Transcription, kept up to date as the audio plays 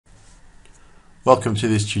Welcome to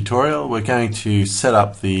this tutorial. We're going to set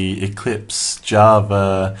up the Eclipse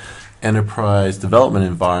Java Enterprise Development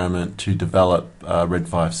Environment to develop a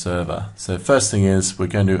Red5 server. So first thing is we're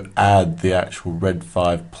going to add the actual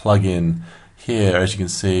Red5 plugin here. As you can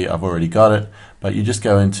see, I've already got it, but you just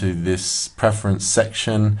go into this preference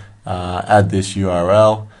section, add this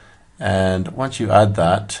URL, and once you add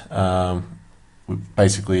that,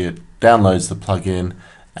 basically it downloads the plugin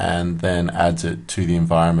and then adds it to the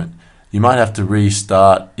environment. You might have to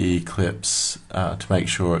restart Eclipse to make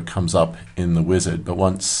sure it comes up in the wizard, but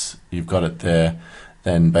once you've got it there,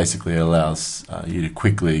 then basically it allows you to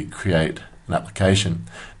quickly create an application.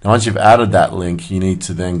 Now once you've added that link, you need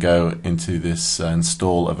to then go into this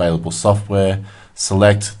install available software,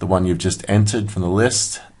 select the one you've just entered from the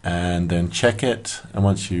list, and then check it. And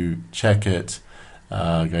once you check it,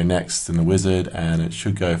 go next in the wizard, and it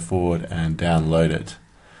should go forward and download it.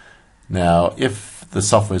 Now if the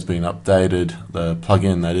software is being updated, the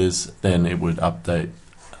plugin that is, then it would update,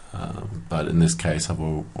 but in this case I've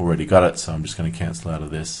already got it, so I'm just going to cancel out of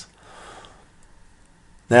this.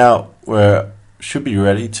 Now we should be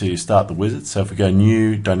ready to start the wizard. So if we go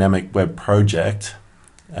new dynamic web project,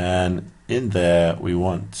 and in there we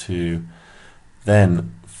want to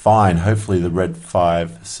then find hopefully the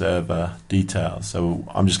Red5 server details. So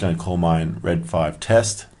I'm just going to call mine Red5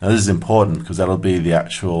 test. Now this is important because that'll be the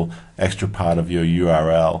actual extra part of your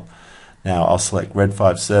URL. Now I'll select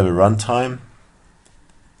Red5 server runtime,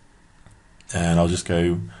 and I'll just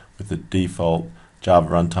go with the default Java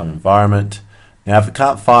runtime environment. Now if I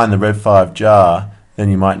can't find the Red5 jar, then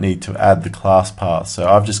you might need to add the class path. So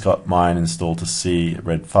I've just got mine installed to C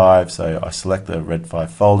Red5, so I select the Red5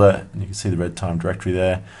 folder, and you can see the Redtime directory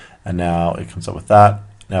there, and now it comes up with that.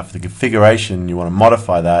 Now for the configuration, you want to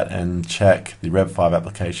modify that and check the Red5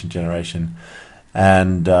 application generation,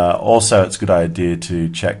 and also it's a good idea to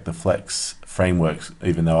check the Flex frameworks,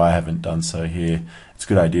 even though I haven't done so here. It's a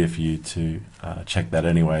good idea for you to check that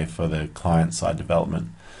anyway for the client-side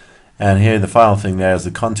development. And here the final thing there is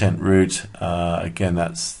the content root. Again,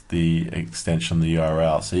 that's the extension of the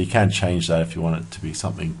URL. So you can change that if you want it to be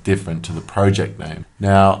something different to the project name.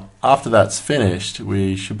 Now, after that's finished,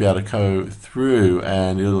 we should be able to go through,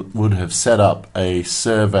 and it would have set up a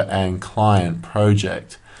server and client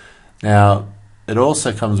project. Now, it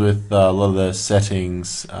also comes with a lot of the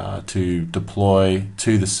settings to deploy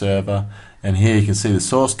to the server. And here you can see the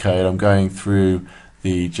source code. I'm going through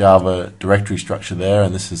the Java directory structure there,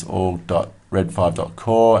 and this is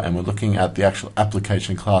org.red5.core, and we're looking at the actual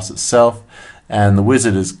application class itself, and the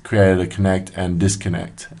wizard has created a connect and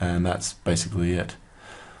disconnect, and that's basically it.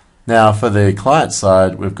 Now for the client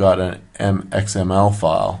side, we've got an XML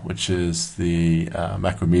file, which is the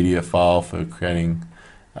Macromedia file for creating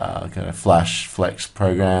kind of Flash Flex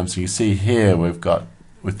programs. So you see here we've got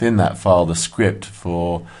within that file the script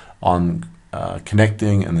for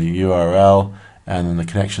connecting and the URL, and then the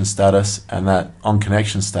connection status, and that on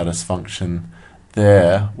connection status function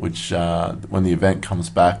there, which when the event comes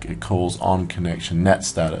back, it calls on connection net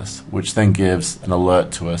status, which then gives an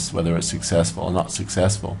alert to us whether it's successful or not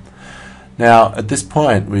successful. Now at this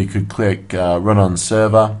point we could click run on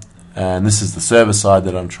server, and this is the server side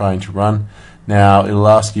that I'm trying to run. Now it'll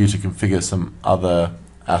ask you to configure some other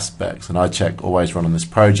aspects, and I check always run on this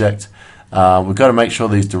project. We've got to make sure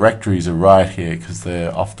these directories are right here because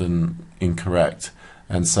they're often incorrect,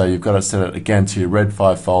 and so you've got to set it again to your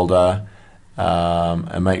Red5 folder,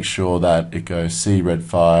 and make sure that it goes C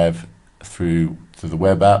Red5 through to the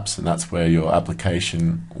web apps, and that's where your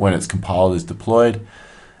application, when it's compiled, is deployed.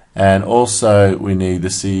 And also we need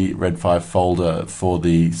the C Red5 folder for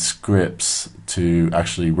the scripts to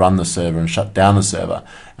actually run the server and shut down the server,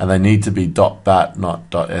 and they need to be .bat,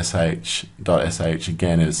 not .sh. .sh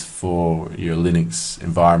again is for your Linux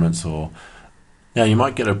environments. Or now you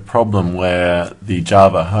might get a problem where the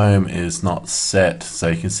Java home is not set. So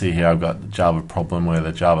you can see here I've got the Java problem where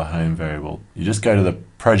the Java home variable. You just go to the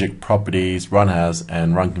project properties, run as,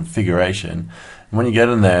 and run configuration. And when you get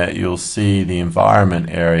in there, you'll see the environment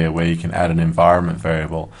area where you can add an environment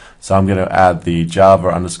variable. So I'm going to add the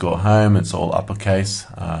Java_home. It's all uppercase.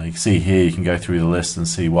 You can see here you can go through the list and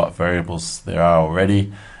see what variables there are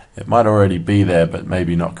already. It might already be there, but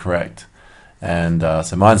maybe not correct. And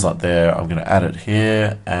so mine's not there. I'm going to add it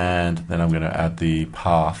here, and then I'm going to add the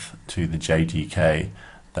path to the JDK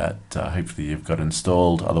that hopefully you've got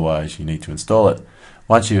installed. Otherwise you need to install it.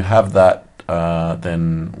 Once you have that,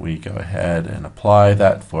 then we go ahead and apply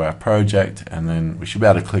that for our project, and then we should be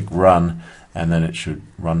able to click run, and then it should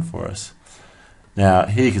run for us. Now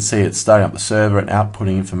here you can see it's starting up the server and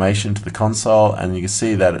outputting information to the console, and you can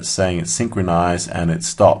see that it's saying it's synchronized and it's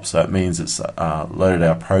stopped. So it means it's loaded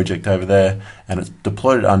our project over there, and it's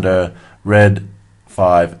deployed it under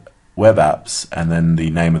Red5 web apps, and then the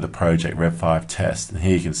name of the project, Red5 test. And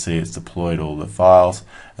here you can see it's deployed all the files.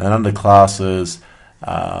 And then under classes,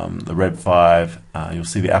 the Red5, you'll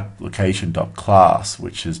see the application.class,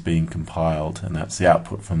 which is being compiled, and that's the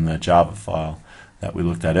output from the Java file that we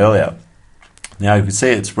looked at earlier. Now you can see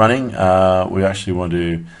it's running. We actually want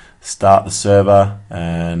to start the server,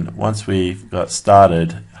 and once we've got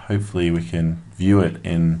started, hopefully we can view it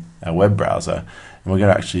in our web browser, and we're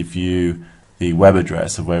going to actually view the web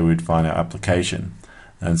address of where we'd find our application.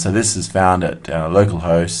 And so this is found at our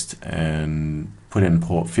localhost, and put in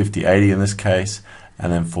port 5080 in this case,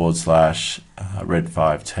 and then /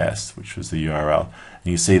 Red5 test, which was the URL.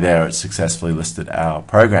 And you see there it's successfully listed our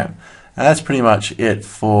program. And that's pretty much it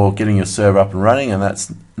for getting your server up and running, and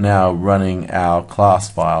that's now running our class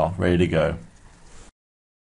file ready to go.